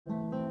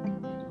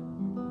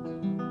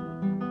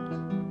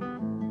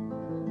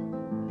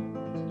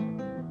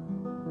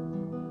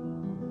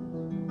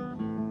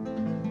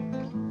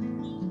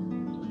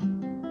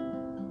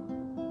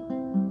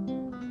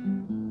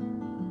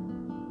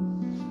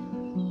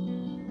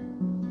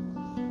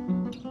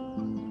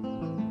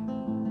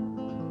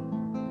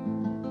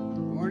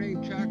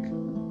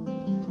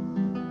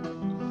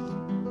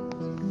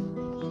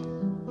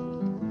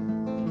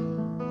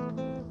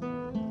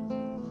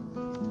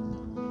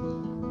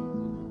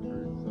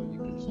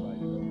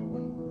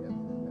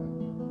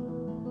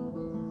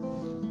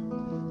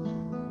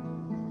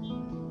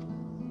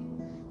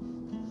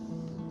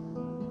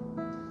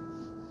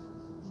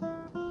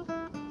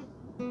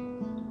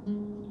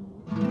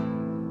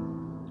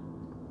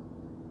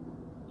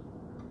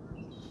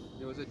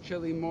was a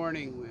chilly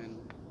morning when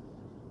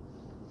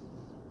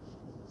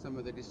some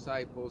of the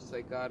disciples,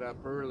 they got up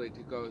early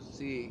to go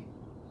see.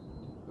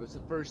 It was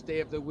the first day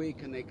of the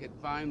week and they could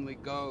finally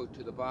go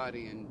to the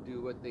body and do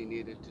what they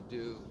needed to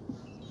do,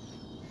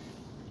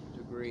 to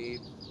grieve,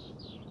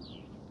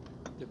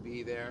 to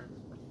be there.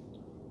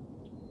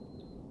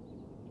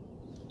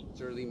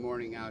 It's early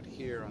morning out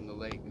here on the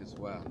lake as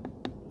well.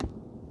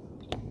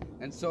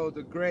 And so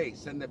the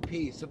grace and the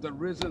peace of the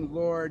risen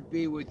Lord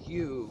be with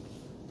you,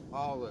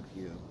 all of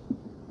you.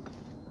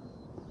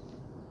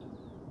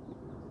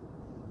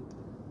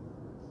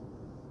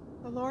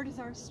 The Lord is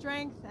our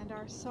strength and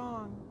our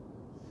song.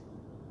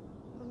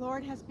 The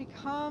Lord has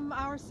become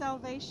our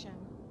salvation.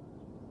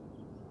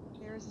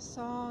 There is a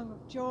song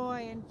of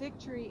joy and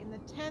victory in the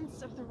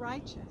tents of the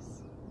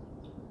righteous.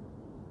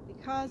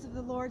 Because of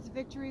the Lord's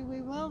victory,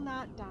 we will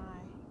not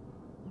die.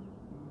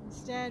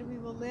 Instead, we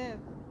will live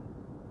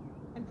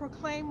and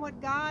proclaim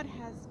what God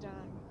has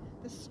done.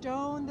 The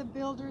stone the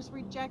builders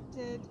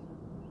rejected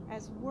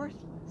as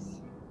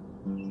worthless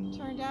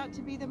turned out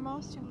to be the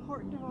most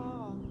important of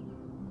all.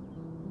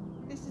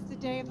 This is the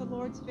day of the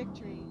Lord's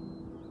victory.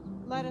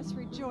 Let us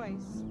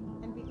rejoice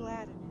and be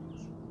glad in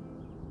it.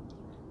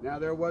 Now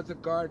there was a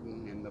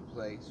garden in the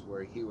place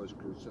where he was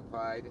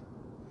crucified,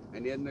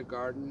 and in the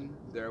garden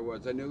there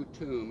was a new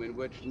tomb in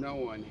which no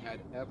one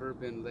had ever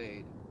been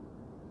laid.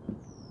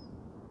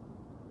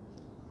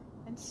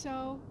 And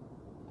so,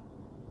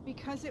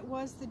 because it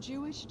was the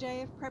Jewish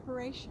day of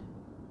preparation,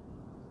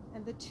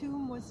 and the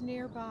tomb was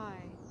nearby,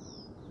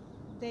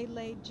 they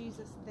laid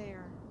Jesus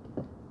there.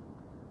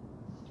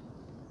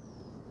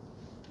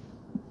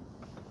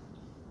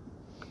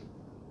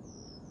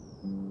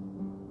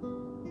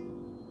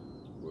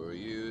 Were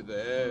you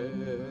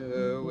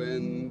there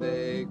when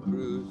they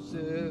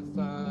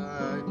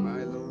crucified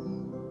my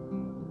Lord?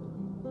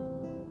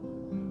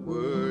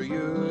 Were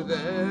you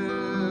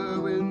there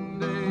when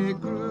they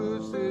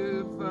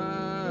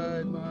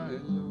crucified my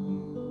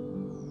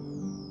Lord?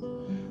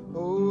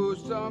 Oh,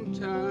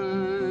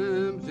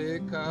 sometimes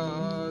it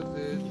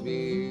causes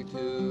me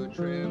to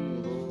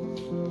tremble,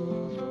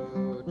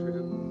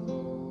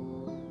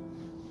 tremble.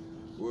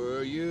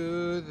 Were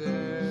you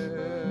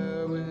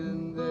there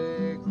when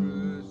they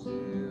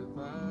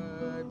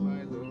crucified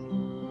my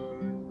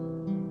Lord?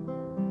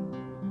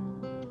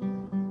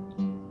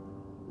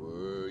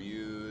 Were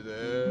you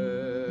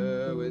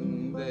there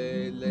when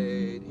they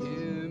laid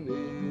him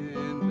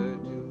in the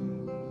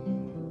tomb?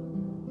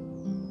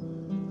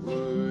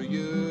 Were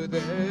you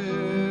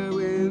there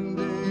when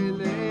they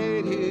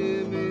laid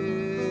him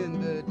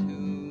in the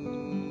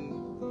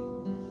tomb?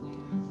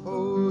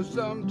 Oh,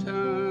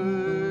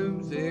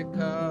 sometimes it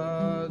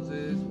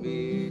causes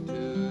me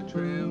to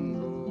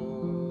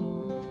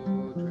tremble,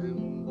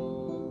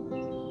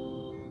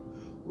 tremble.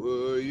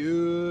 Were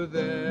you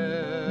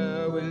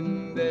there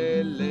when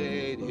they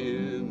laid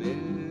him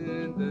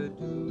in the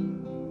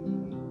tomb?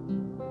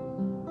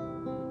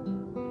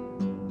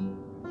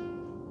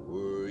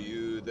 Were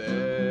you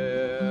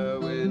there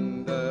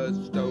when the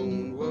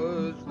stone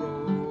was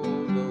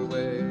rolled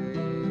away?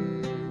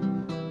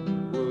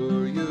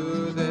 Were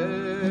you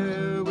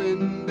there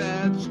when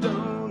that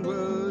stone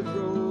was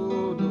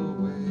rolled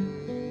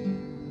away?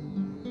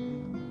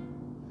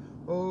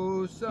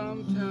 Oh,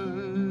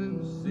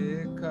 sometimes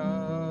it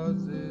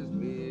causes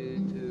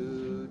me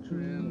to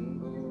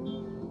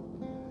tremble,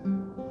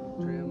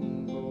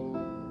 tremble.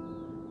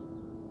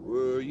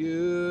 Were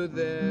you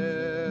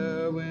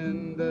there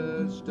when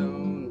the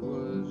stone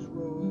was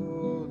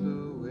rolled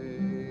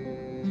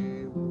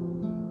away?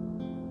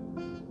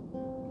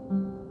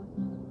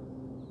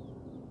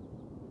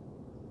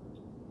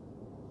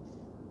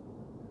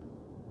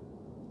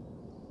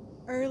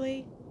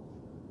 Early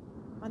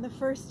on the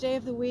first day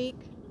of the week,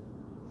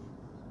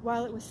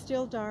 while it was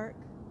still dark,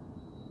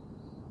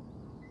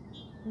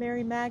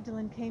 Mary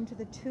Magdalene came to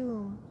the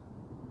tomb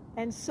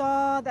and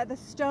saw that the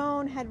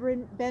stone had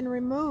been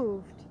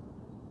removed.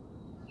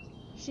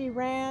 She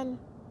ran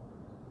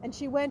and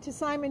she went to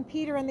Simon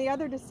Peter and the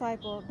other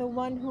disciple, the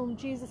one whom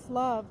Jesus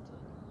loved,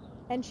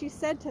 and she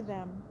said to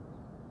them,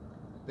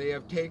 They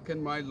have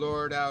taken my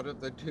Lord out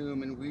of the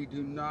tomb, and we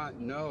do not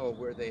know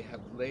where they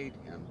have laid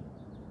him.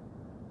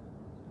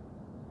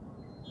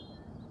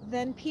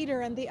 Then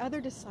Peter and the other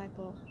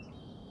disciple,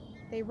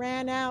 they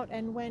ran out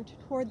and went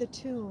toward the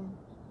tomb.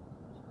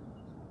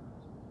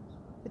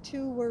 The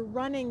two were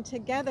running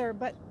together,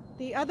 but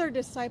the other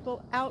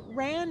disciple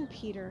outran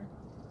Peter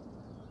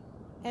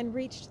and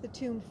reached the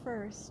tomb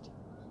first.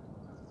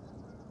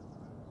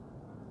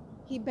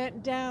 He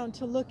bent down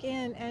to look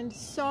in and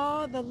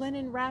saw the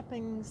linen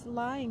wrappings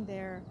lying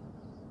there,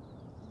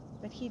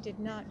 but he did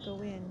not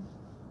go in.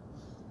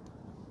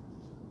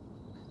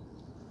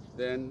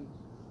 Then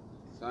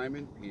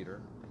Simon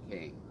Peter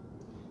came,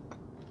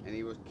 and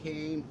he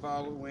came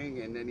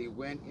following, and then he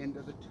went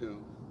into the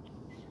tomb,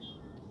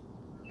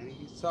 and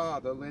he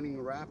saw the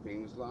linen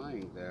wrappings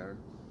lying there,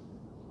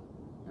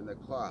 and the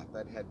cloth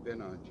that had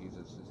been on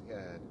Jesus'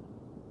 head,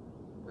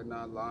 but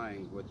not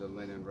lying with the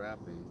linen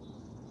wrappings.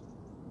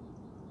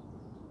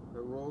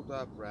 or rolled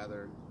up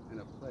rather, in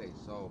a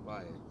place all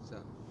by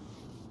itself.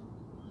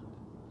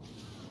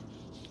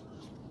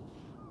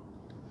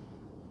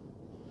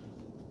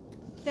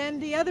 Then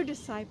the other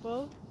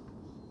disciple,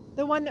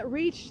 the one that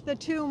reached the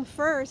tomb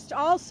first,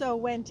 also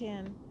went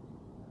in.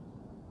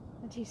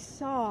 And he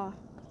saw,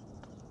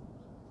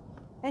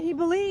 and he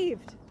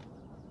believed.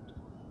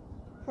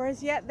 For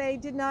as yet they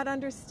did not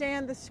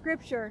understand the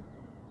scripture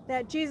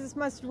that Jesus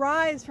must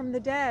rise from the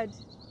dead.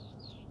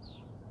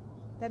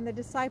 Then the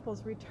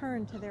disciples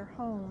returned to their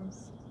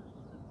homes.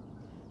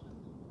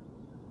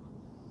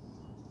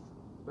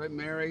 But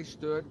Mary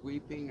stood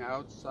weeping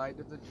outside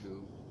of the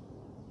tomb.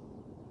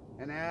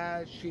 And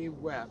as she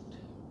wept,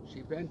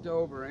 she bent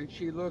over and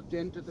she looked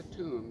into the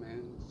tomb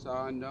and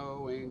saw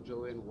no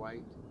angel in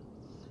white.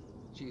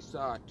 She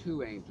saw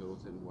two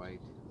angels in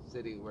white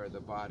sitting where the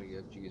body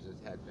of Jesus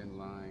had been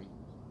lying,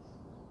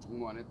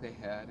 one at the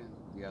head and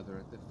the other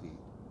at the feet.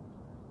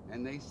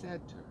 And they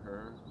said to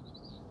her,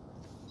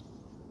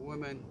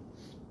 "Woman,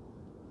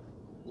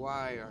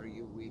 why are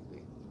you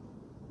weeping?"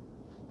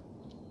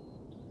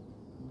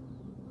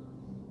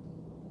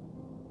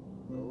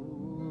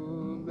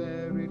 "Oh,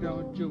 Mary,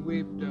 don't you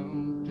weep,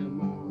 don't you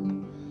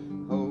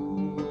mourn.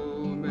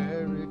 Oh,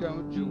 Mary,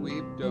 don't you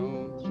weep,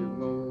 don't you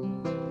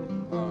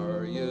mourn.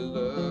 Are you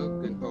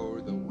looking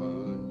for the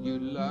one you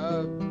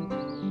love?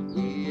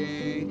 He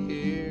ain't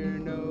here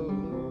no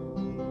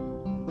more.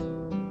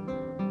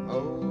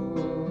 Oh,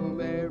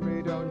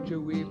 Mary, don't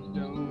you weep,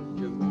 don't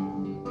you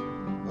mourn.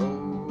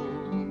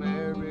 Oh,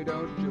 Mary,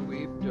 don't you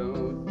weep,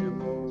 don't you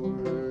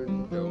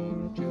mourn.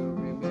 Don't you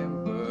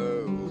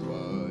remember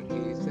what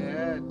he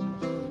said?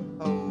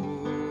 Oh,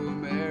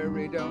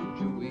 Mary, don't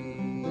you weep.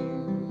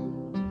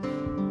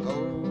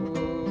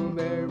 Oh,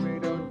 Mary,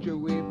 don't you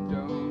weep,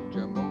 don't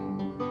you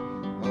mourn.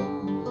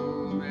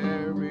 Oh,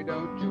 Mary,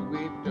 don't you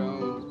weep,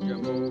 don't you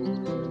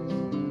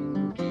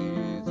mourn.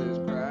 Jesus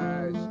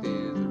Christ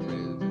is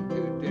risen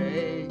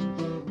today.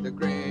 The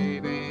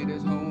grave ain't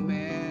his home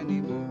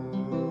anymore.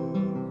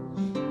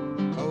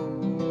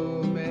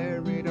 Oh,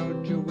 Mary,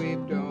 don't you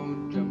weep,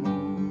 don't you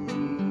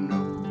mourn.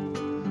 Oh,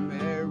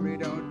 Mary,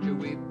 don't you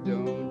weep,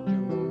 don't you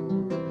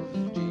mourn.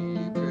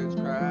 Jesus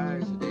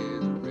Christ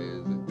is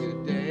risen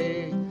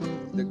today.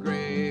 The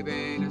grave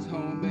ain't his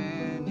home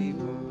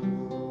anymore.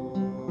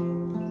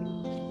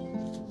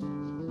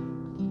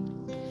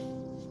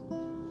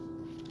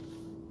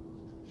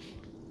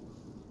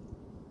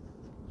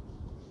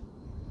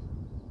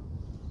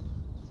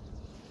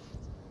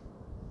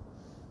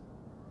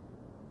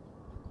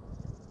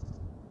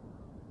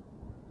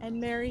 And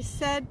Mary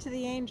said to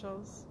the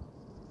angels,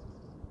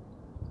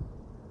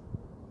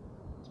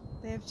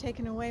 "They have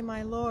taken away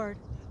my Lord,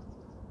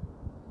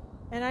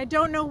 and I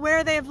don't know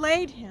where they have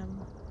laid him."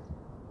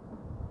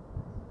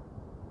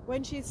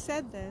 When she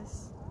said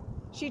this,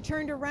 she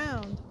turned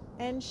around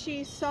and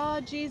she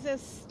saw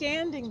Jesus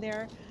standing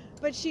there,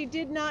 but she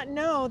did not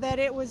know that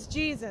it was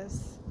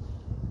Jesus.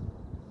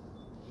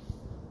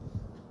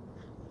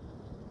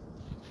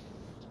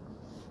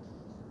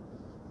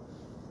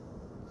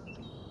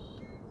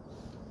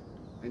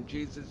 And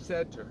Jesus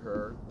said to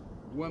her,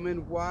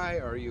 "Woman, why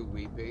are you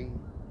weeping?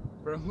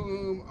 For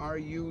whom are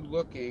you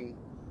looking?"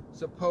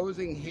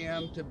 Supposing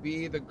him to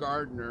be the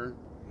gardener.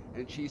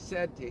 And she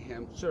said to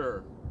him,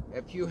 "Sir,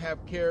 if you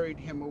have carried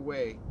him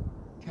away,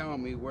 tell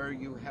me where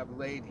you have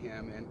laid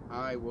him, and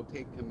I will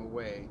take him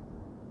away."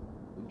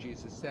 And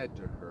Jesus said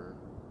to her,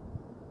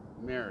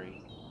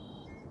 "Mary."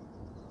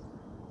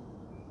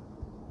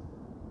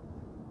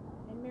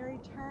 And Mary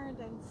turned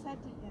and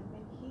said to him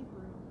in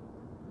Hebrew,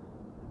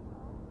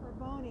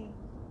 Rabboni,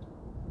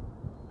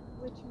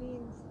 which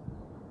means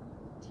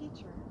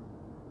teacher.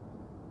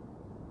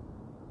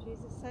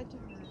 Jesus said to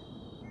her,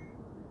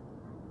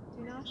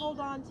 "Do not hold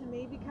on to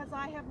me, because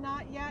I have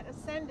not yet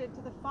ascended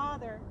to the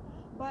Father,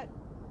 but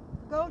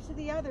go to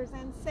the others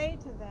and say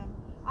to them,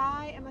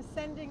 I am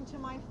ascending to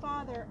my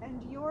Father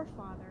and your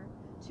Father,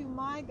 to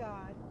my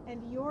God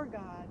and your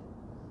God."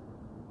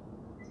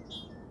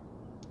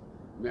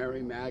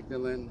 Mary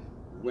Magdalene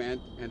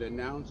went and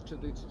announced to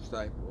the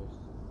disciples,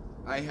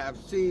 "I have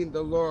seen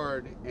the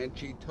Lord," and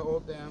she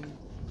told them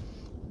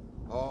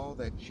all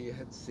that she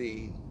had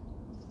seen.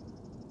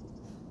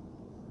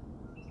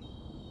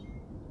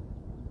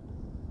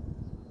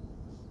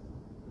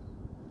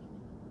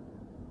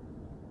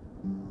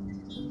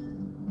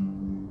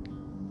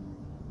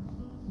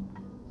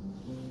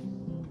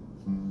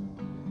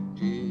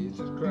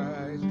 Jesus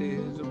Christ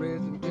is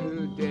risen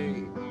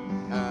today.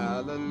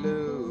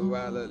 Hallelujah,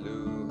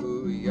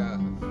 hallelujah.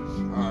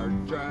 Our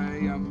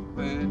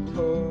triumphant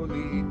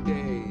holy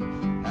day.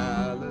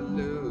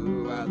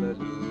 Hallelujah,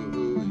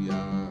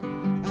 hallelujah.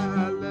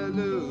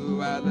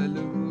 Hallelujah,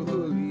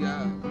 hallelujah.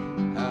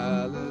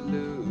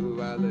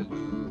 Hallelujah,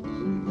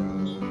 hallelujah.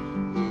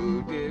 Who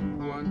did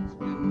once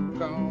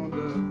been on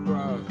the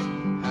cross?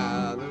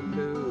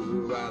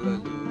 Hallelujah,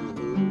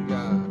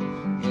 hallelujah.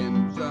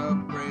 Hymns of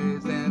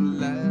praise and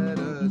let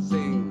us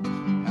sing.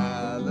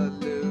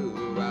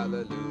 Hallelujah,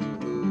 hallelujah.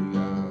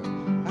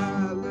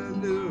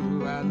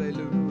 Hallelujah,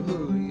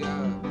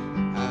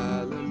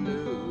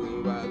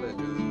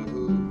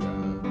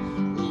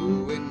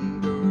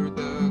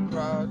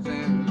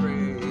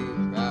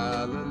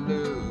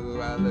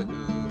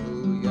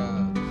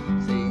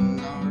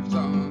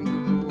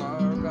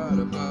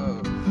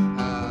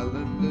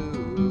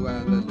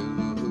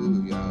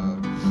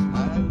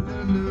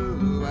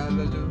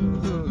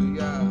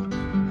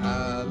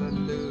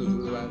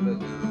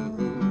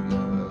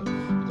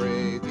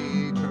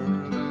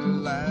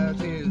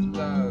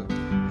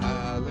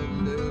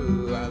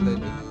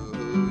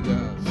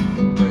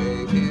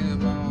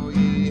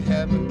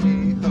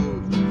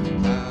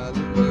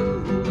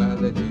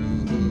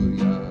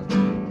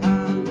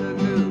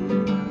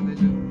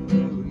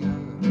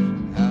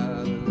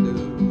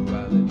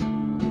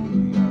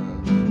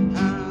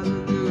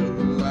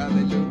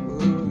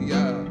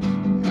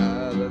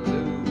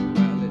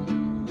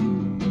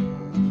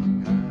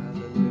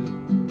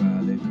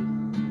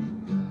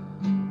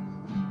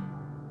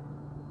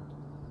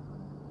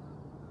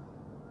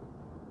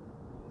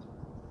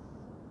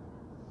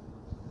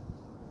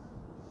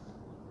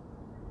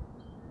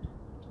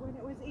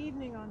 was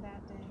evening on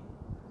that day,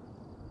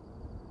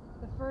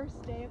 the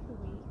first day of the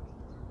week,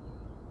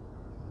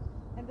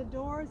 and the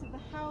doors of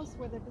the house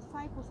where the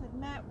disciples had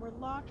met were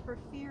locked for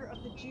fear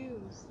of the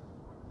Jews.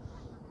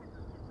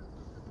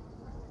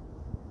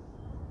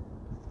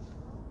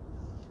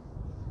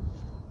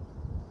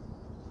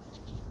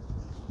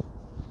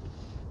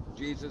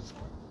 Jesus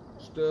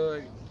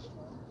stood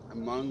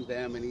among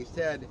them and he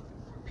said,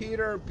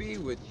 "Peter be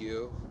with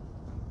you."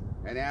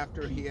 And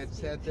after he had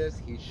said this,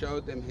 he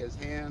showed them his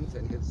hands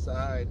and his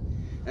side.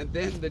 And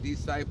then the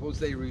disciples,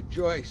 they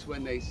rejoiced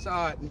when they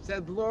saw it and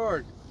said,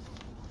 "Lord."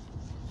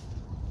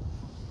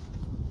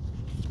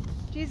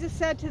 Jesus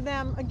said to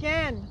them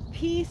again,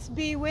 "Peace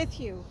be with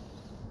you.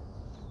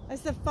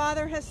 As the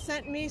Father has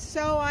sent me,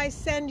 so I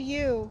send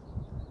you."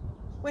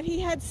 When he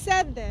had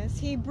said this,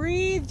 he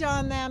breathed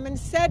on them and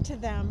said to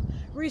them,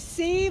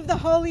 "Receive the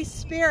Holy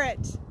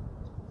Spirit.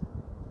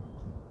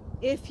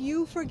 If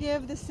you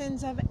forgive the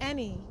sins of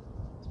any,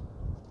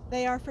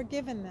 they are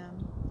forgiven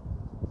them.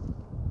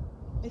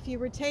 If you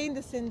retain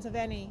the sins of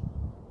any,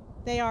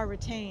 they are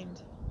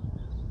retained."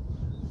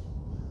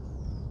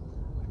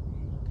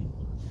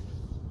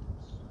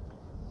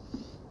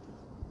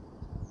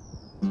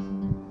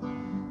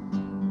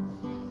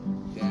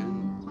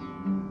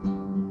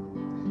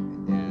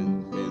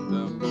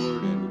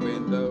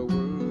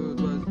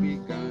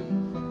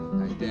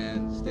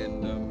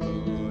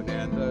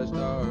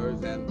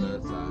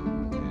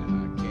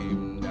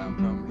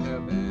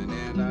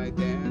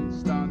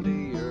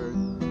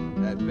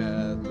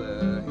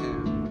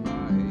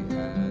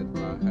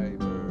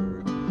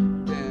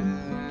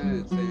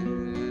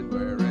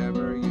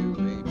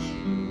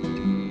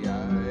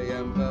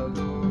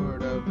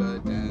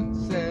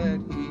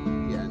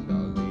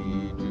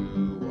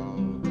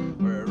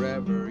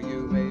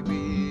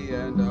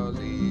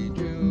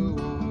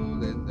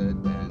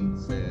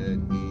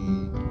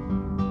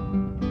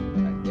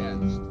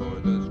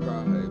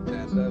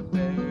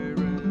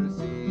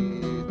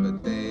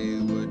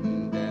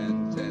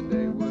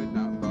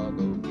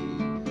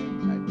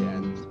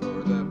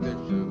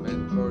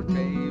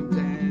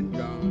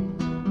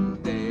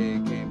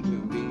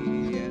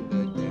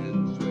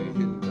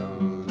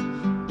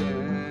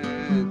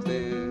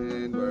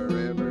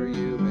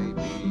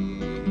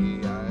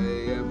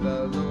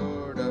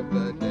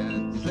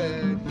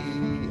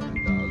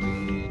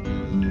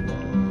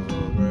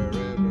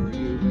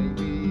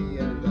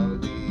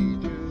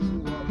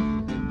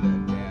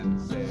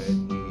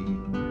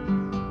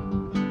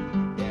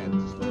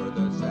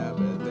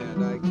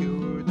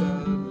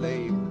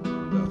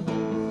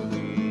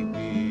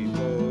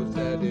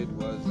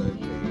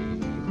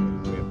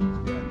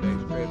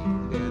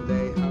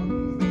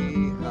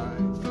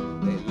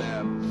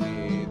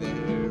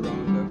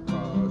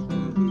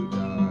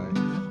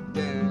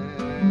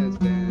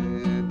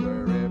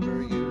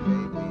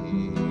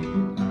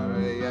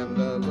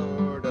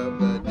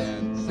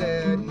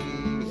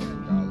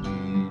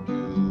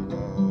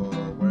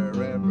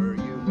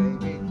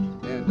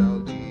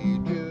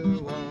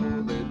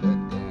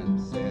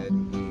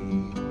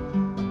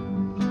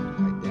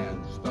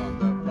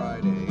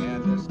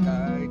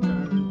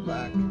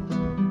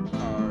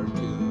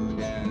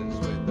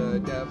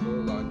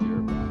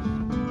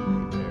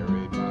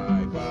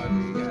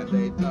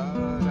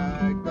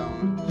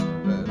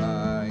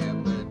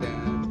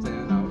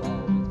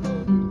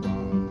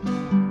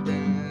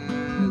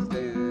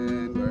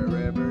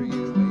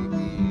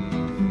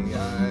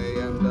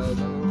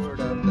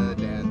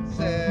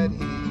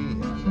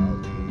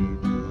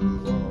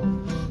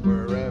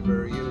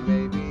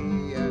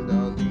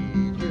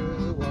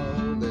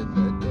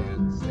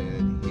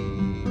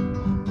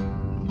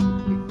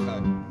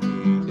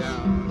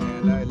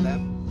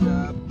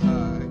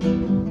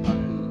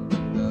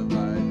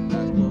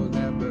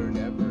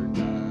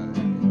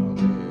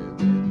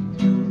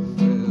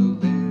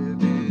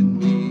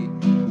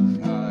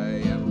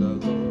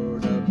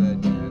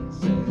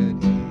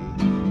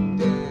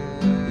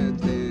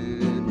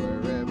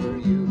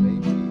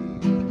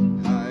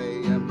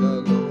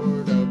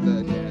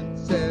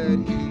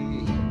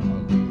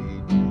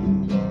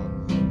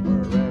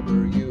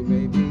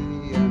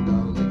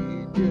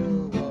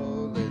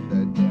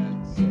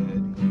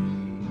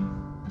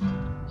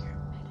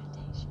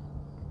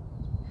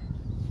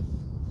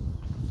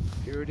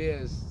 Here it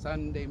is,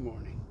 Sunday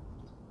morning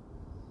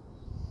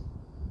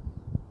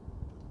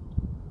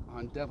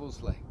on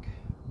Devil's Lake.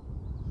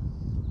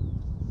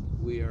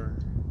 We are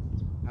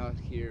out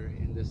here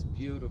in this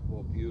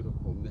beautiful,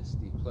 beautiful,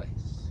 misty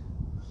place.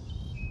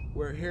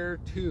 We're here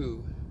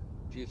too.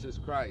 Jesus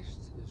Christ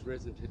is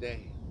risen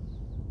today.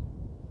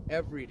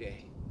 Every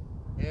day,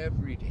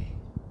 every day.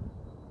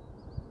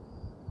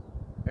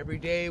 Every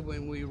day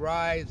when we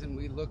rise and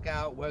we look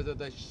out, whether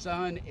the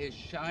sun is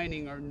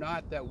shining or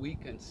not that we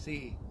can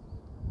see,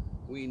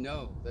 we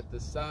know that the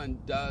sun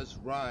does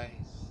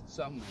rise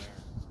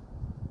somewhere.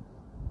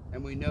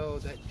 And we know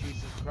that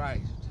Jesus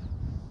Christ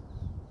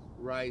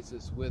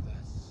rises with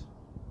us,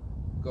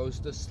 goes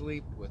to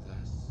sleep with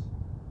us,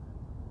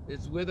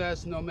 is with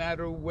us no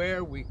matter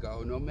where we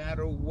go, no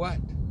matter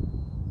what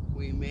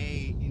we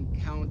may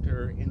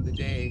encounter in the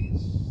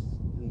days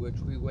in which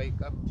we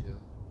wake up to.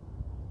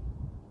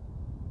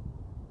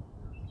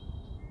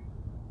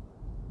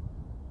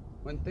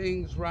 When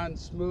things run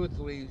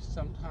smoothly,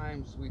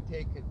 sometimes we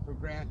take it for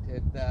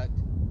granted that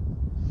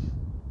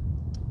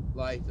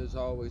life is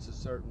always a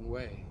certain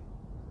way.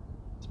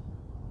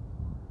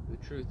 The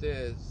truth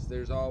is,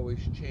 there's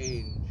always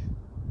change.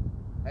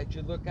 As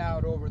you look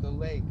out over the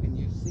lake and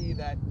you see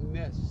that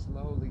mist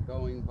slowly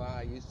going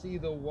by, you see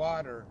the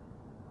water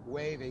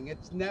waving.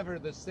 It's never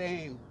the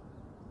same.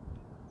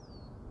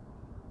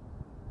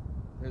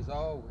 There's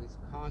always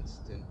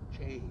constant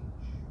change.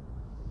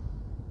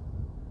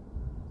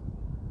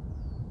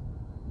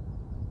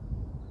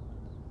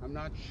 I'm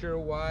not sure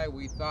why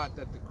we thought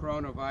that the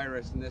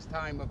coronavirus in this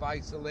time of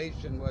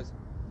isolation was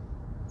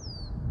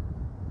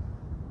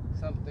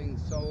something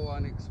so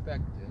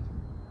unexpected.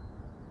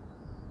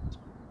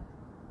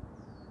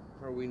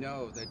 For we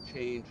know that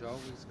change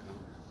always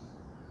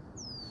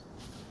comes.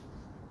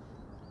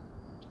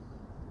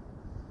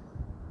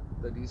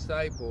 The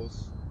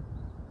disciples,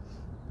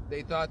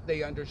 they thought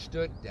they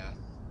understood death.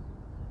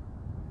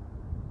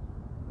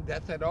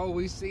 Death had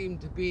always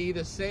seemed to be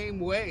the same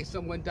way.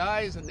 Someone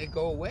dies and they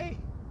go away.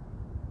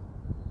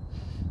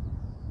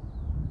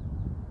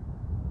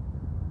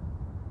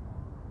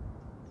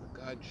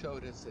 God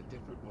showed us a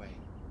different way,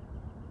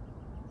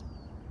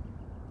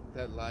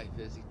 that life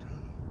is eternal,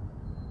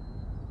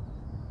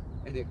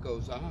 and it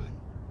goes on.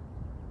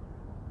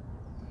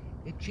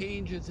 It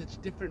changes its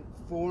different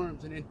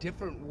forms and in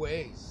different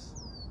ways,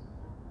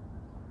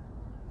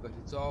 but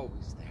it's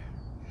always there.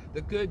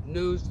 The good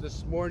news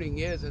this morning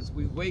is, as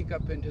we wake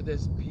up into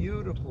this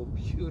beautiful,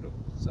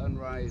 beautiful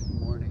sunrise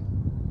morning,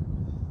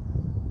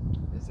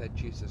 is that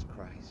Jesus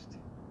Christ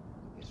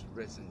is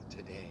risen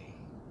today.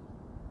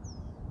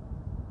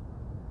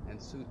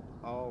 And suit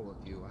all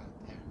of you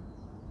out there,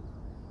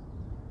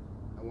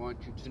 I want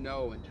you to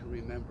know and to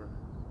remember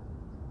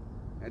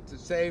and to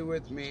say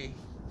with me,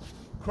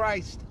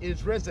 Christ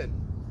is risen.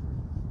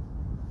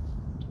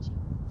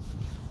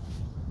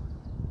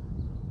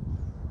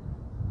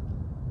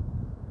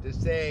 To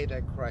say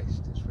that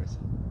Christ is risen.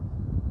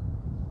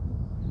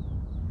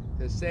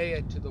 To say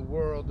it to the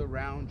world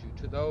around you,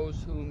 to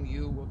those whom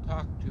you will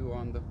talk to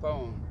on the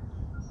phone,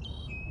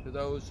 to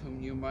those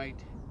whom you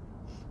might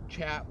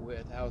chat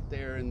with out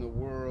there in the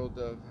world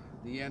of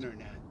the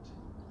internet,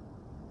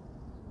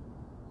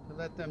 to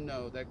let them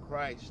know that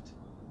Christ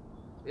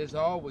is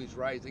always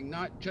rising,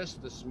 not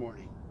just this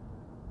morning,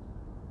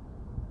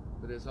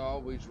 but is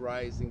always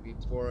rising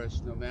before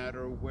us no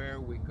matter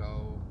where we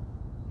go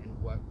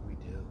and what we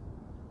do.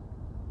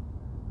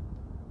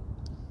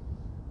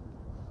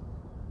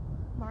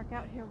 Mark,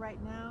 out here right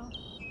now,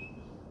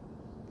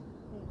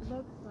 it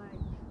looks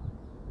like,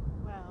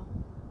 well,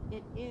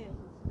 it is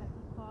that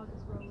the fog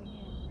is rolling in.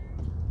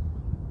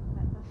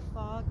 That the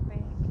fog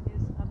bank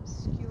is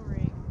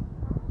obscuring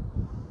a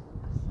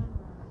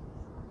sunrise.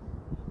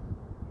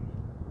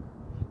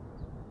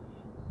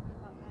 What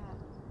about that?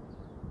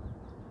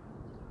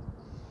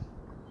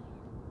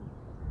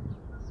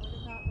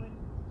 What about when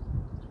we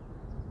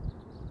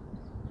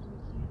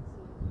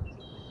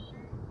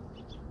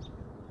can't see?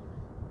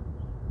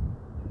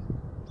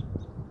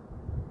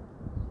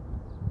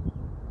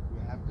 You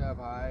have to have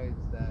eyes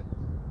that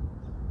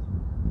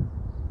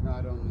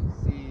not only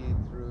see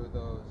through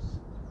those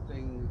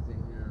things in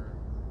your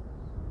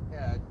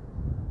head,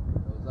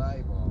 those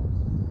eyeballs.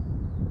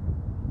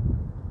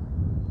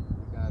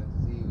 You gotta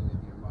see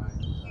with your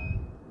mind's eye.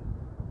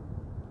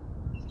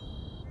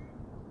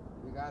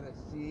 You gotta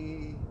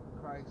see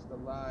Christ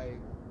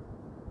alive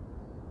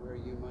where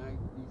you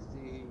might be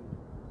seeing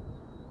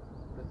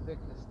the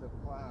thickest of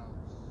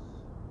clouds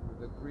or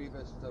the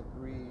grievous of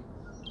griefs,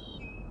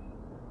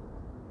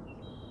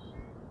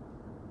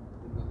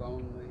 in the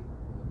lonely,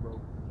 in the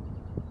broken,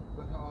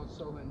 but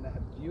also in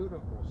that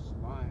beautiful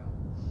smile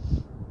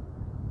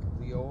of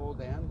the old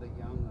and the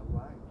young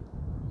alike.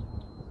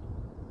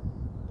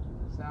 And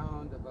the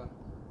sound of a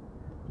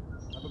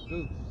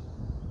goose,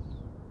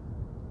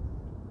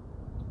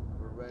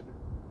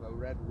 of a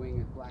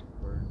red-winged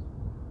blackbird,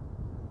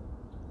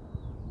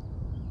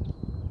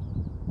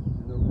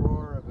 and the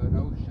roar of an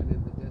ocean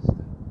in the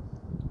distance.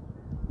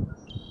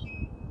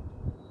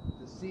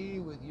 To see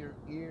with your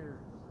ears,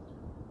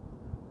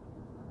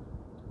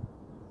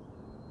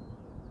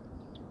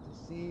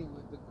 see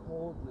with the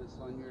coldness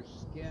on your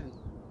skin,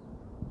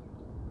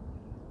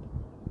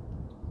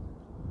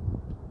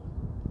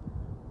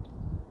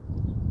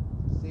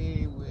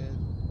 see with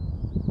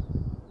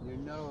your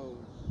nose,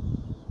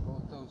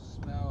 both those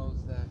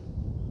smells that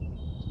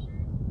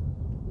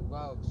you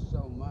love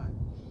so much,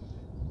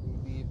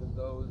 maybe even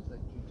those that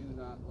you do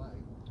not like.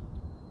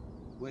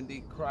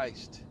 Wendy,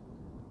 Christ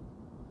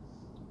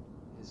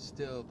is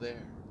still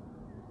there,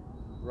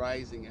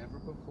 rising ever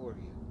before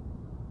you.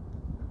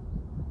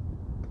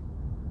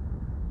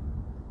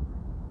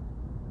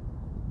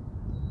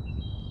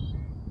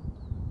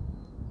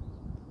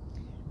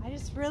 I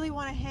just really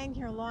want to hang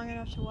here long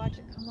enough to watch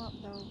it come up,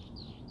 though.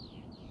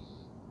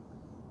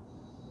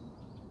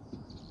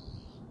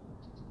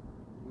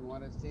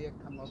 want to see it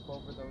come up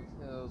over those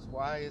hills.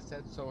 Why is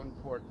that so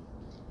important?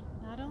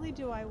 Not only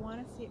do I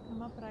want to see it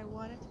come up, but I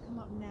want it to come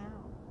up now.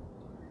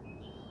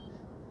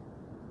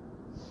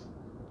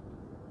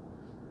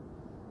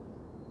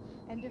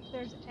 And if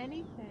there's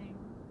anything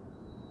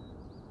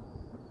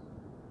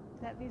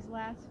that these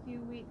last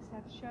few weeks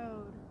have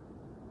showed,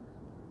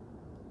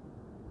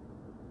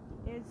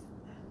 is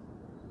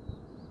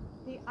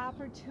the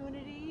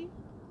opportunity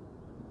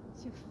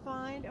to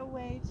find a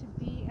way to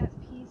be at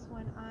peace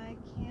when I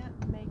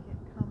can't make it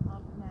come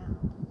up now.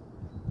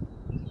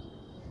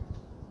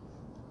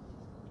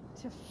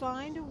 To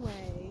find a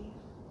way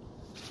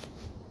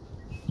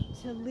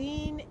to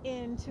lean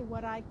into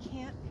what I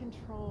can't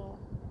control.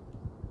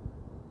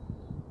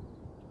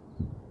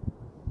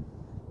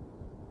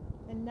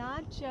 And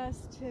not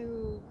just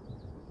to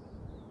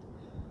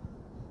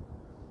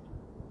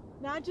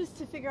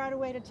figure out a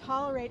way to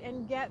tolerate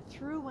and get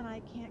through when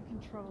I can't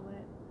control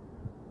it,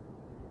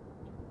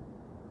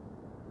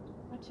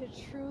 but to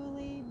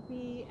truly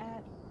be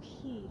at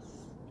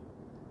peace.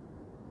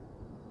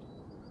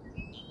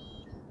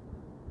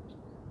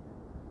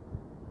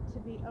 To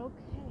be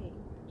okay.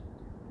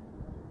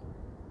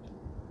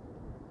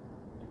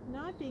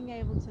 Not being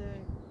able to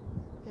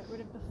get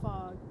rid of the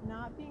fog,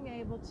 not being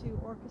able to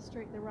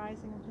orchestrate the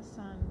rising of the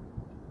sun,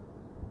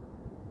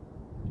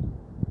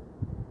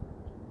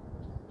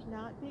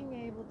 not being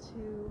able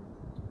to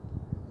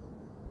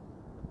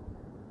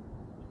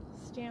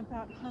stamp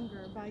out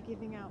hunger by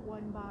giving out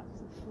one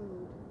box of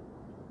food,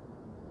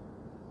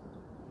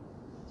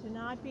 to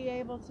not be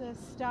able to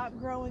stop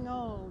growing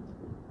old,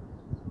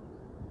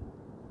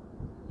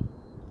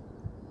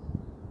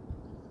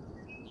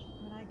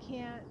 when I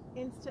can't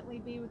instantly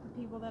be with the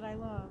people that I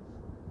love.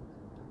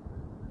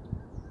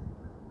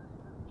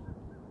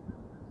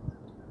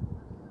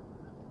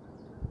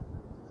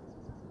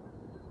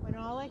 When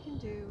all I can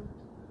do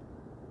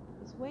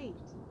is wait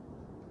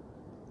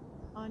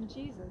on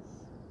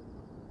Jesus.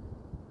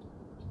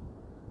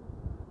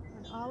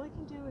 When all I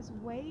can do is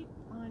wait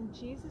on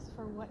Jesus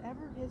for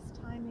whatever his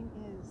timing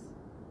is.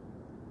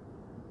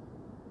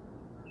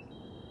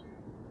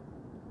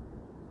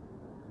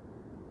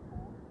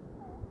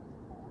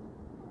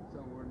 So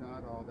we're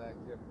not all that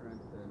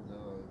different than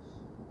those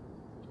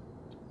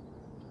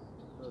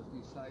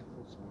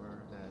disciples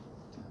were that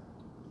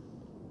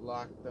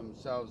locked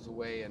themselves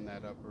away in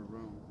that upper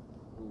room,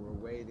 who were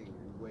waiting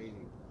and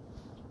waiting.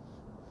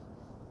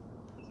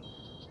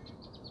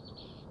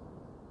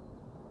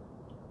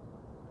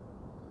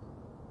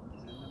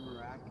 And the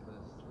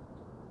miraculous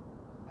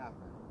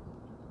happened.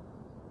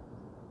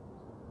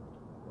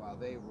 While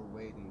they were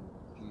waiting,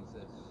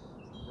 Jesus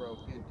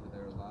broke into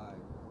their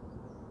lives.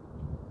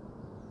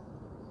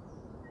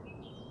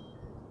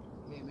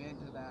 Came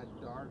into that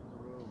dark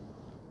room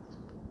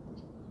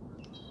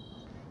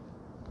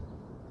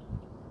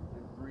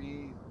and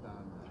breathed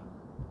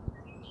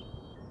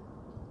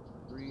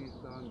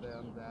on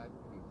them that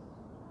peace.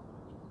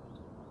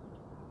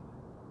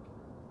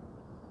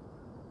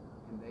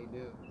 And they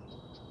knew.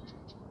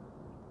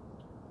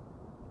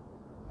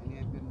 And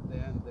even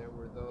then there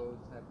were those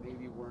that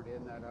maybe weren't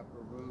in that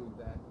upper room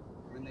that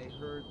when they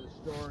heard the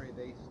story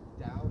they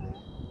doubted.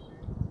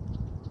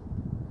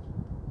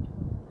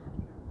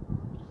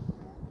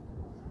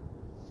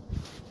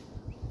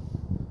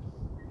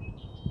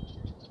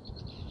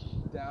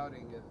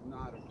 Doubting is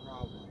not a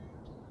problem.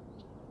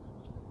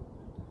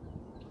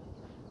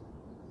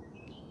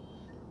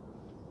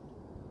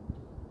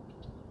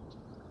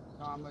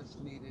 Thomas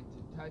needed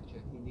to touch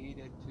it. He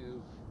needed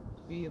to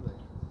feel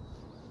it.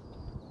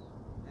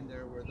 And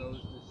there were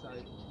those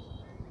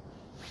disciples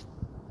who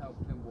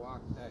helped him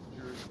walk that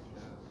journey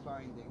to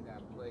finding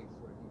that place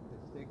where he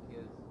could stick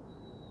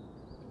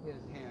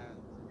his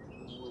hands into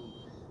the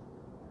wounds.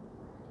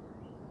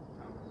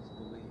 Thomas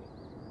believed.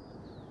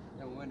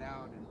 And went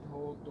out and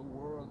told the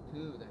world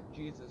too that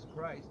Jesus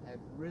Christ had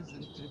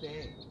risen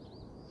today.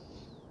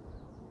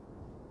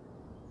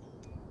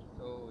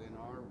 So in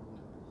our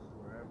wounds,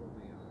 wherever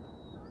we are,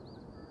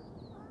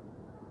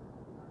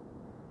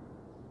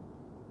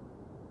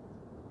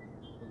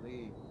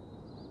 believe.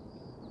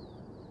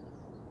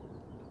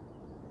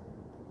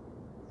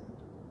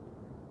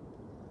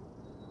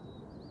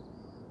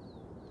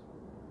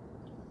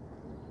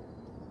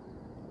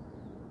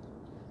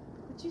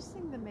 Would you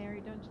sing the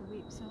Mary Don't You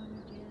Weep song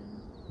again?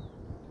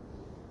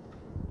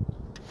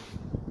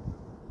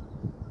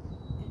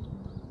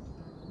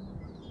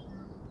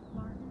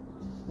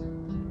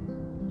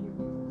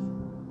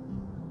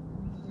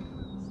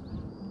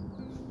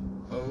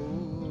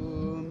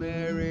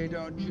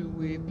 Don't you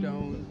weep,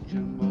 don't you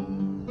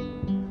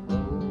mourn.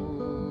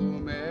 Oh,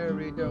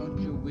 Mary, don't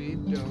you weep,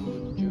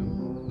 don't you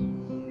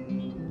mourn.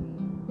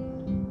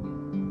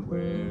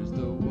 Where's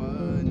the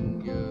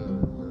one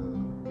you're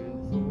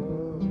looking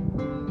for?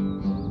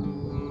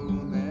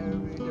 Oh,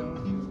 Mary,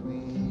 don't you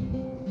weep.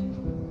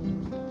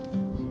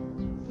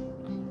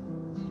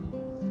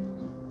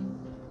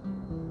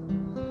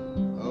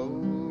 Oh,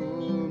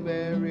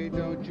 Mary,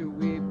 don't you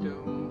weep,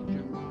 don't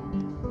you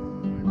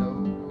mourn. Oh,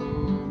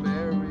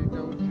 Mary,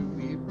 don't you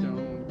weep,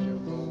 don't you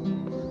mourn.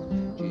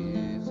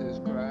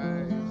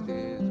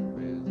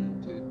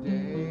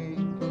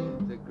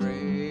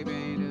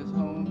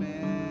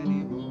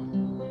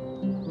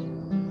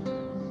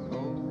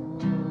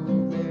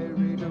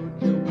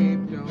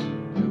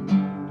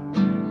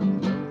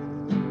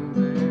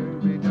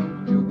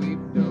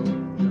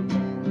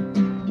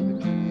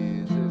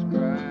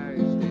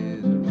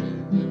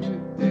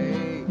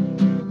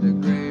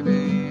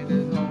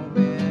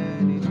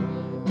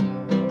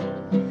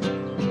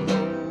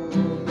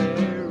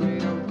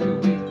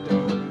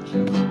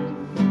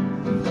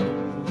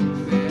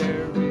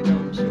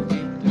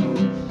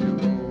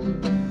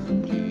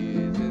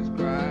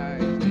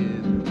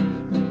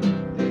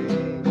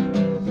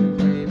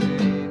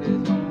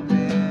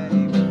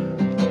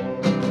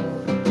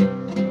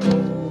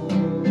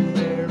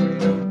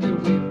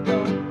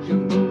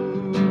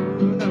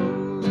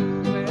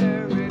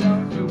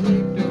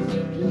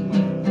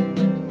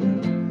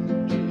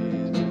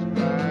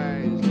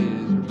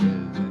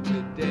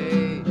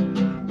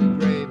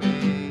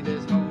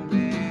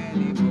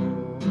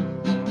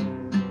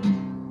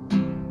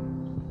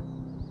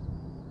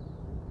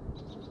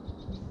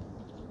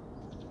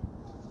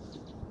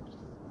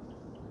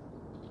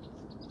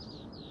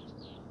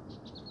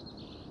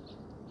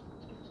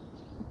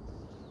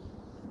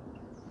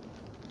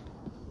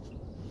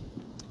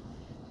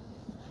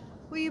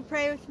 Will you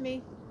pray with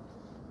me?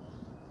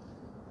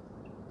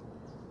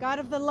 God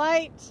of the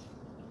light,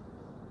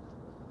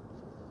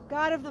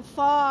 God of the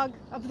fog,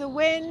 of the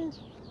wind,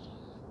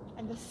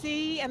 and the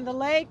sea, and the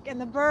lake, and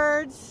the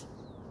birds,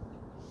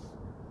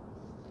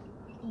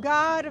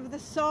 God of the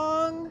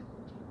song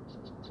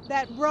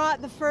that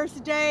brought the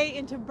first day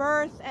into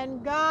birth,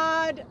 and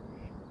God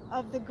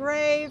of the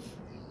grave,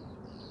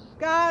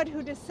 God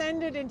who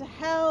descended into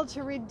hell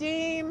to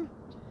redeem,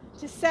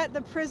 to set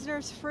the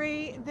prisoners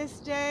free this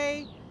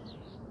day,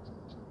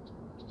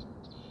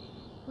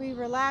 we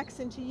relax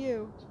into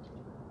you.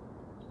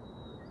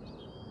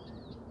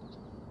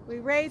 We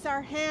raise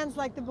our hands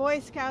like the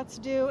Boy Scouts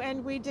do,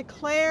 and we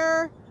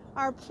declare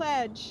our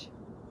pledge.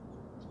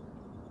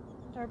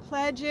 Our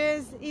pledge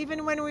is,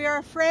 even when we are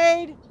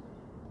afraid,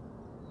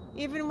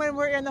 even when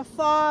we're in the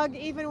fog,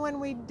 even when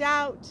we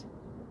doubt,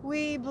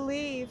 we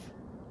believe.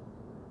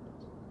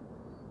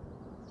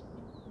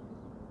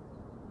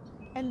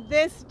 And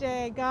this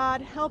day,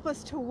 God, help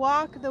us to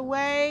walk the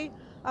way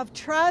of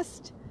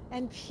trust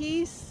and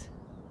peace.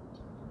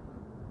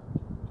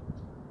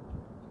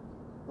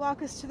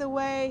 Walk us to the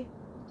way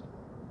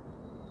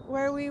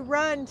where we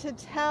run to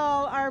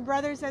tell our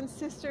brothers and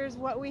sisters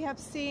what we have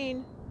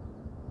seen.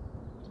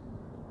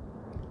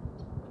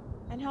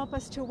 And help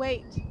us to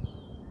wait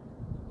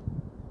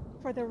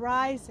for the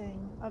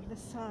rising of the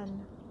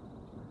sun,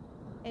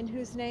 in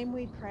whose name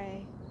we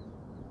pray.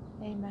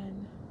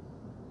 Amen.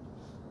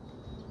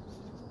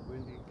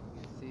 Wendy,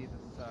 can you see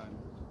the sun?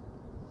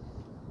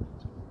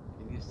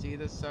 Can you see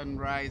the sun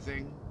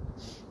rising?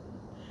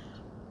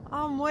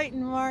 I'm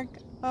waiting, Mark.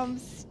 I'm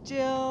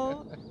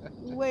still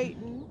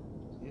waiting.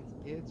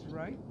 It's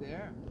right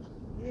there.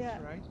 Yeah.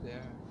 It's right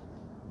there.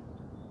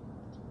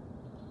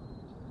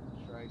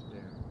 It's right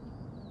there.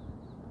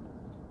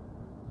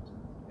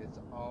 It's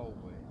always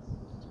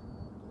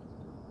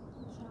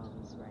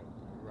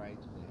right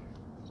there.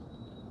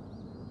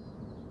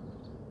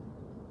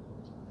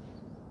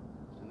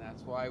 And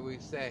that's why we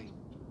say,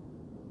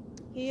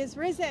 He is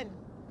risen.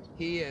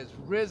 He is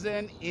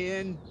risen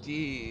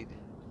indeed.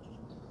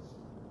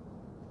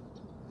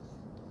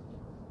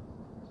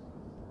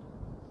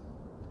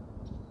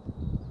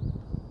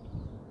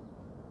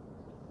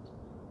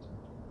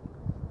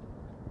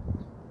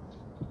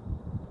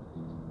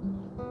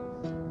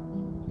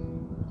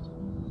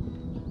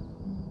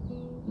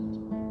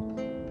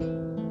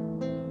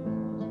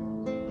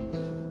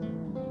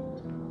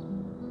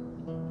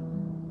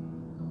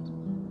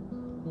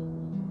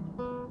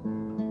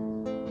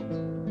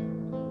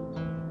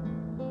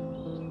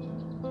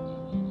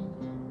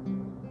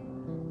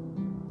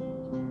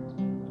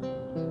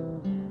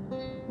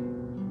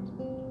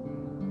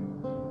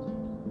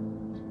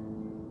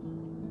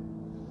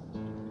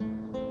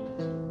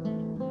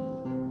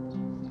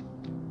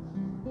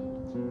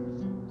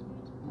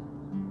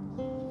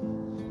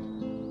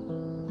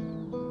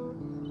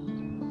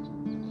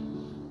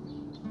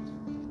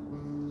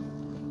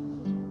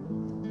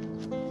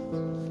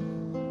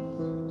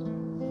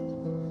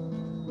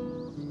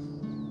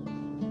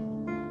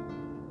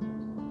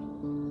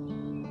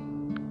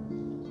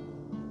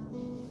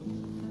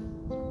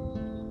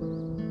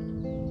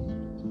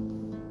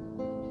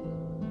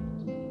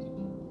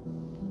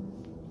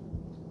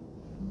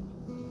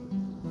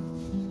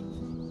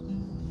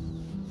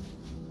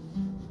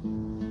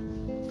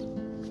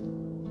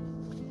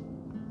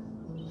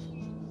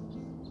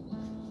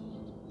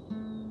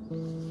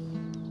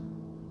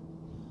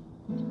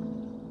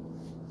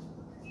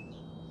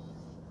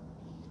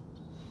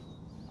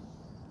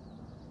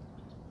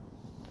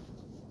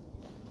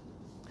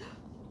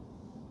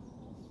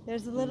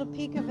 There's a little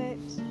peek of it.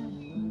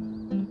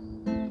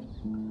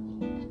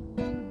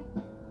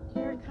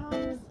 Here it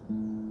comes.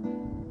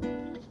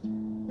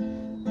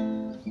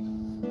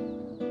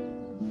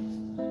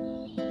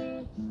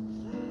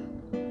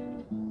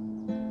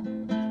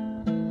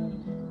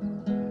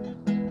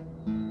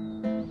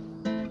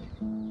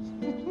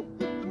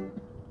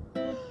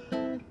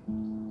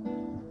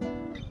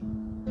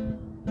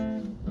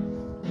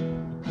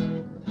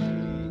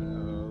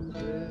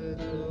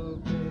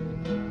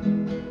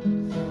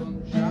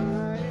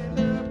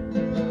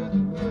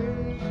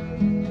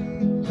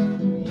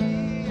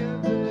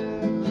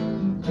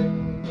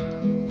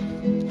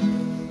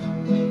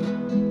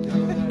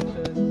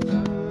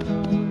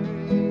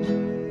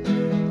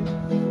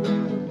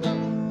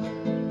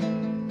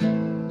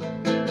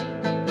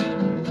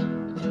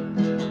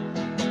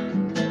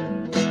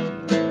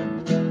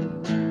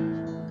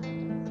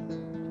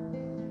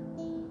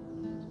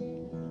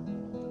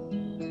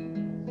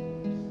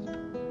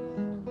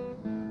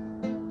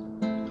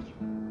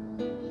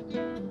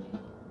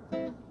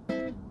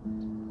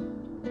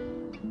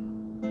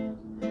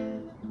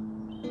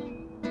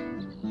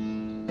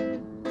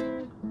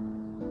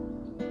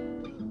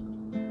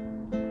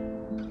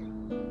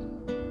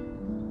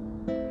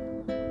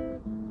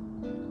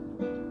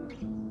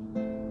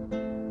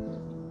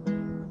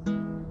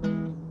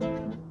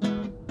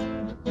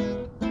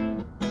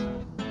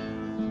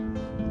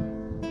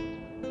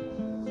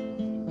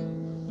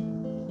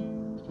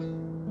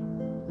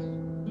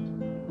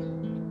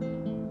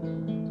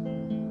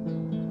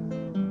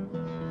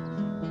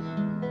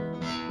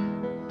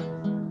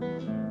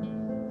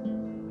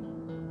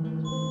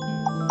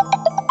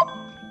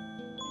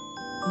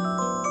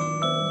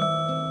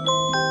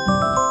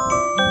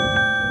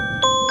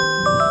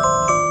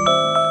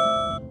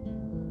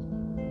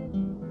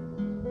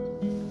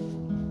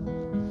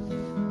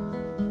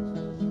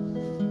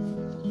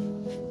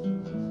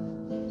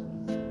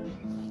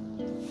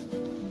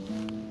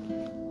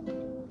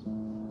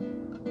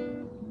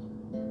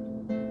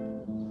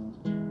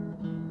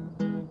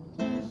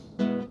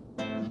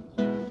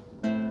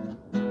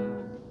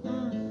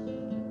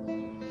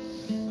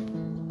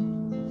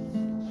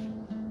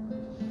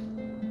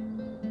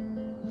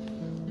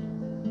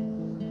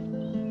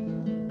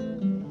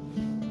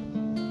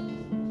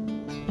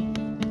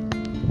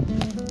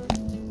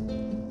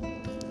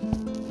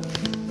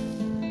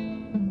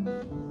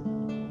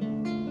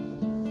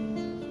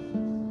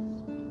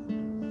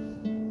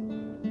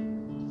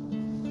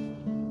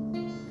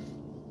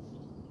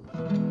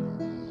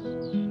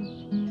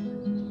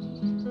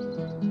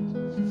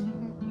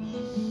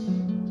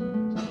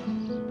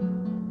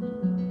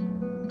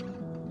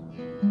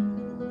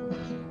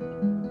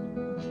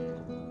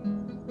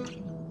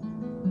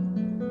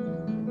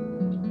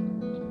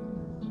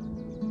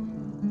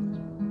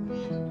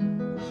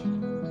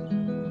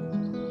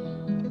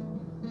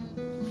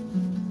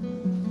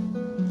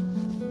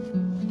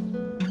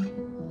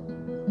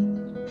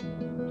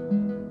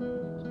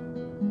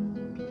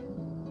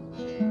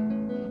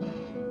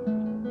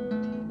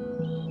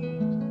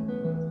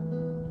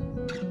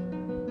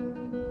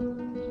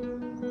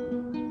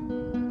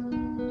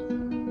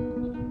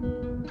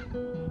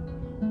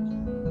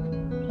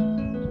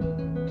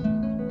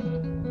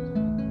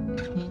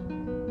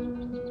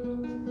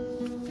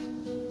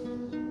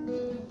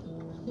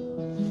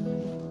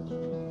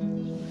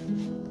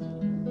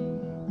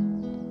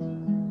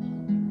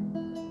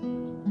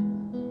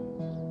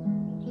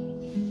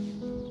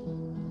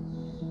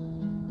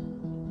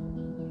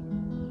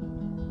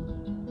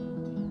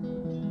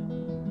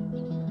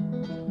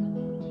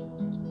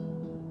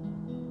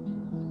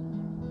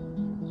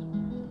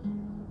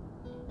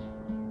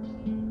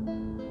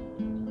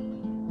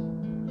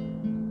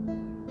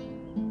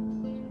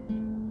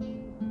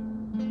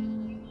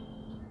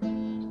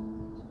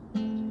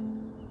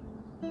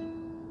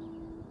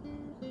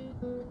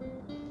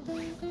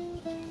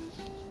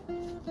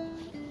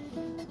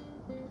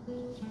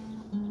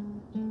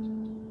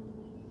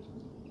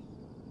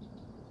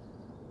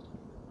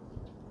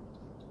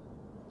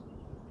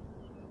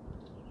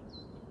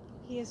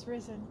 is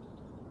risen.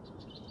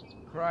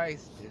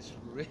 Christ is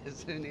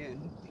risen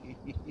indeed.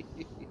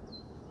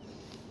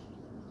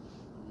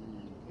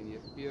 Can you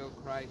feel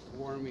Christ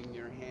warming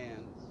your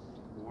hands,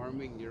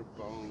 warming your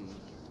bones?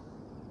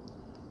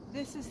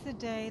 This is the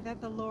day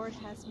that the Lord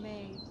has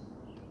made.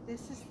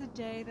 This is the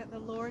day that the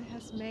Lord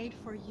has made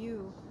for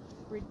you.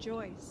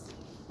 Rejoice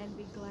and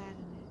be glad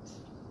in it.